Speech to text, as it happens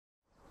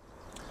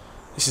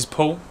This is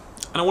Paul,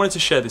 and I wanted to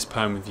share this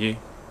poem with you,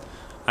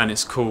 and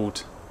it's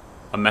called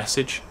A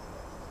Message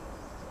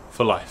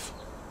for Life.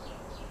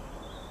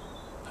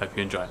 Hope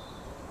you enjoy it.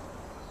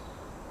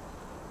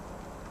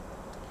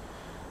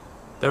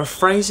 There are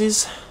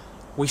phrases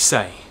we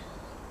say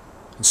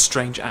and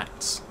strange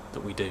acts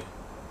that we do.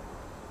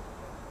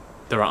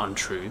 There are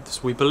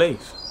untruths we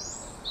believe,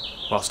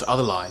 whilst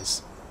other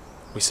lies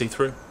we see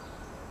through.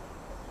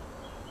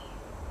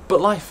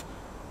 But life,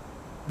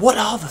 what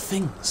are the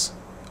things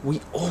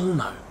we all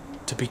know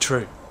to be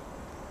true?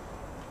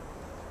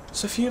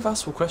 So few of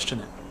us will question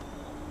it.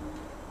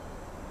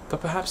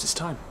 But perhaps it's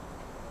time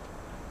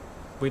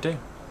we do.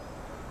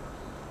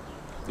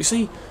 You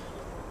see,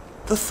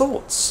 the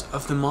thoughts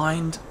of the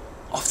mind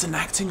often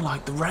acting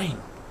like the rain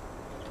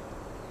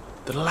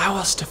that allow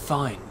us to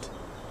find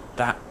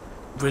that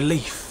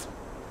relief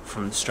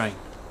from the strain,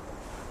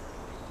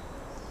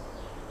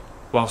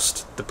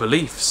 whilst the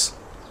beliefs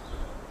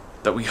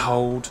that we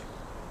hold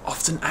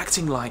often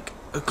acting like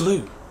a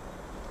glue,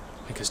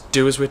 make us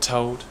do as we're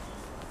told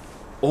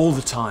all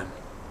the time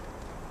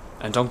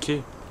and on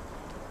cue.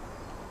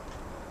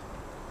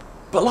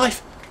 But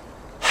life,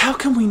 how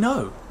can we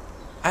know,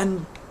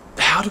 and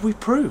how do we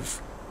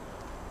prove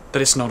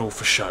that it's not all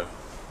for show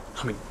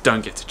and we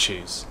don't get to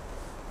choose?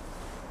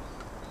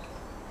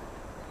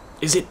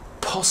 Is it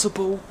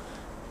possible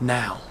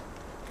now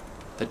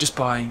that just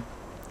by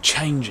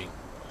changing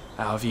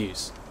our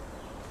views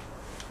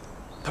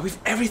that we've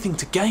everything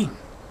to gain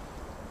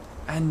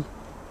and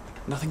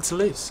nothing to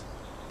lose?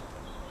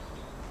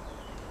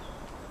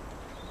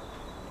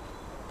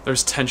 There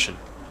is tension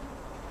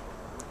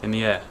in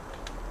the air,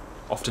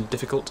 often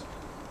difficult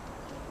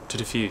to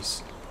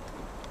diffuse.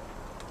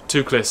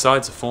 Two clear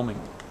sides are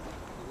forming,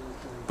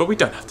 but we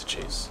don't have to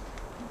choose.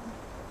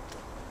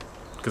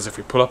 Because if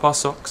we pull up our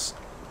socks,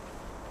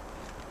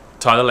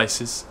 tie the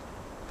laces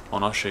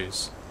on our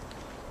shoes,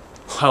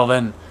 well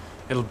then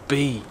it'll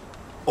be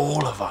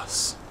all of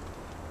us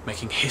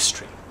making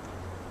history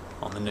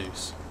on the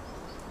news.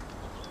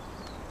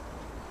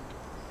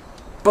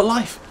 But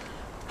life,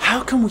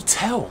 how can we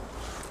tell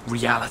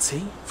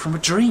reality from a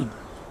dream?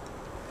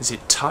 Is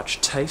it touch,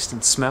 taste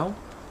and smell?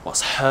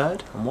 What's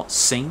heard and what's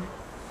seen?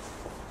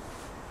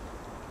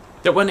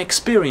 That when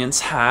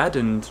experience had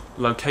and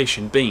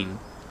location been,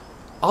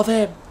 are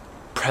there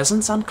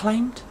presents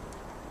unclaimed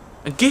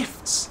and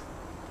gifts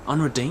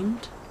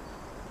unredeemed?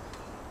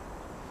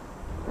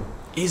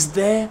 Is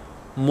there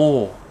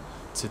more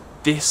to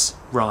this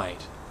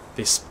ride,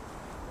 this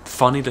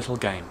funny little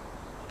game,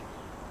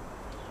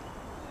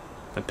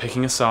 than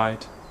picking a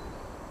side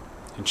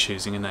and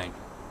choosing a name?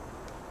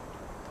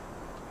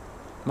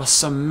 Must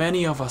so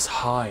many of us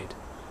hide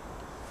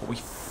what we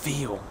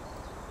feel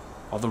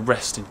while the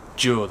rest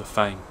endure the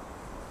fame?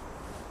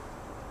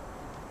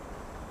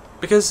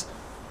 Because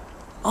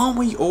aren't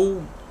we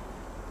all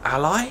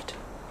allied?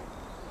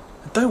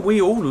 Don't we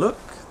all look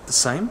the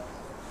same?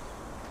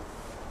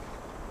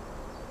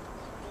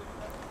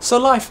 So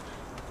life,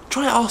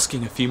 try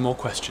asking a few more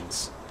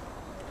questions.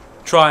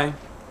 Try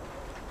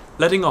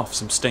letting off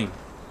some steam.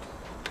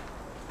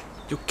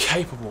 You're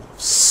capable of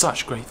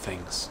such great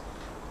things.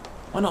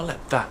 Why not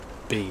let that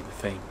be the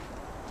theme?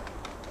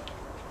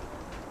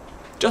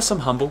 Just some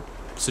humble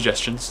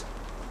suggestions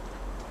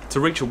to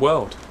reach a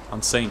world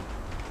unseen.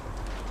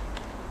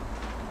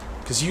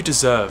 Because you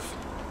deserve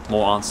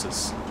more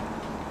answers.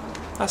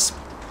 That's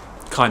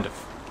kind of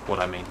what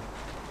I mean.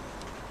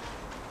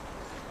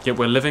 Yet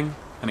we're living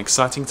in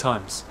exciting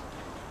times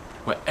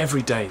where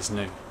every day is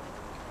new.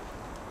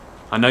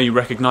 I know you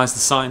recognise the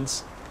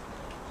signs,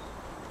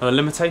 and the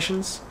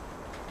limitations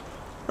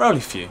are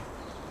only few.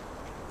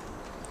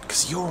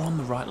 Because you're on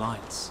the right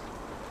lines.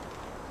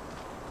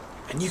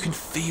 And you can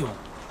feel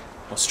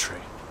what's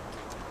true.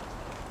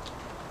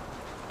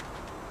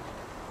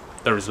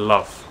 There is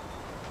love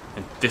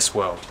in this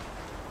world,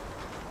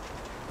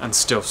 and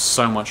still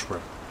so much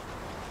room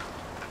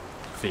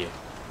for you.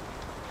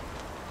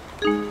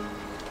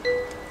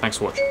 Thanks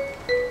for watching.